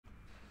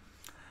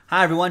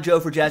Hi everyone, Joe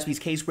for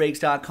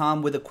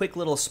jaspyscasebreaks.com with a quick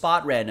little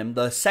spot random,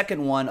 the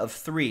second one of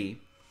 3,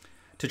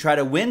 to try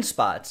to win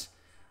spots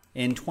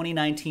in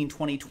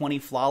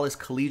 2019-2020 Flawless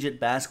Collegiate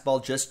Basketball.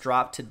 Just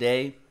dropped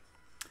today.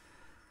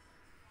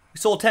 We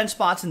sold 10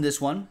 spots in this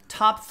one.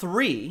 Top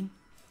 3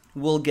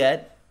 will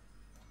get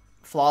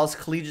Flawless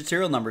Collegiate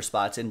serial number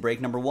spots in break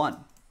number 1.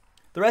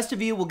 The rest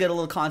of you will get a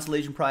little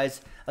consolation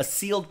prize, a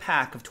sealed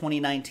pack of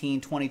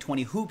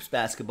 2019-2020 Hoops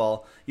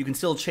Basketball. You can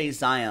still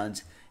chase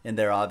Zions in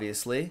there,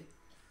 obviously.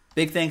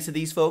 Big thanks to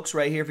these folks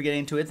right here for getting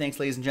into it. Thanks,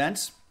 ladies and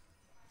gents.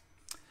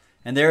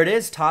 And there it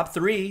is. Top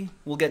 3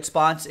 will get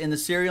spots in the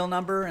serial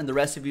number, and the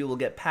rest of you will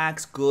get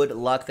packs. Good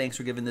luck. Thanks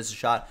for giving this a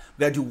shot.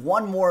 We've got to do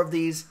one more of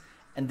these,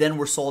 and then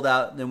we're sold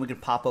out. Then we can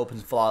pop open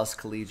Flawless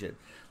Collegiate.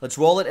 Let's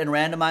roll it and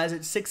randomize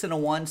it. 6 and a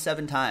 1,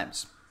 7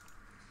 times.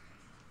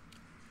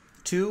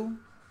 2,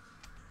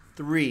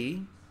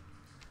 3,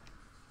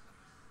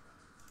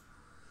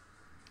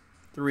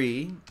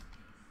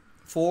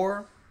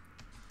 4,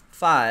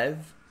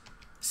 5,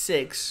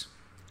 6,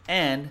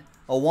 and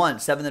a 1.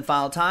 7th and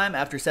final time.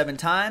 After 7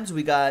 times,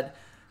 we got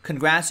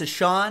congrats to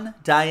Sean,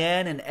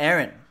 Diane, and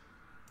Aaron.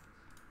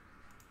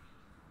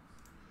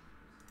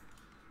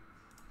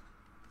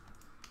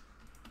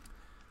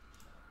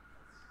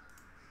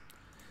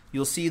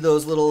 You'll see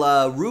those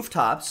little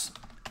rooftops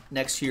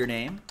next to your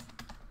name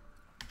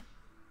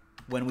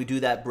when we do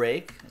that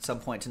break at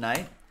some point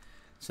tonight.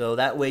 So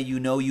that way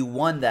you know you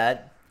won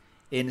that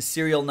in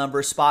serial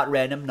number spot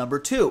random number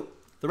 2.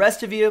 The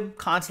rest of you,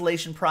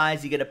 consolation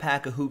prize, you get a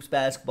pack of Hoops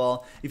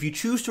Basketball. If you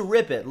choose to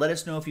rip it, let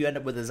us know if you end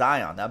up with a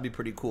Zion. That would be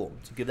pretty cool.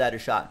 So give that a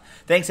shot.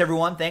 Thanks,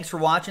 everyone. Thanks for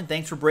watching.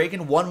 Thanks for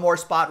breaking. One more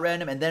spot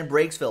random and then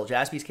Breaksville.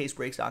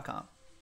 jaspyscasebreaks.com.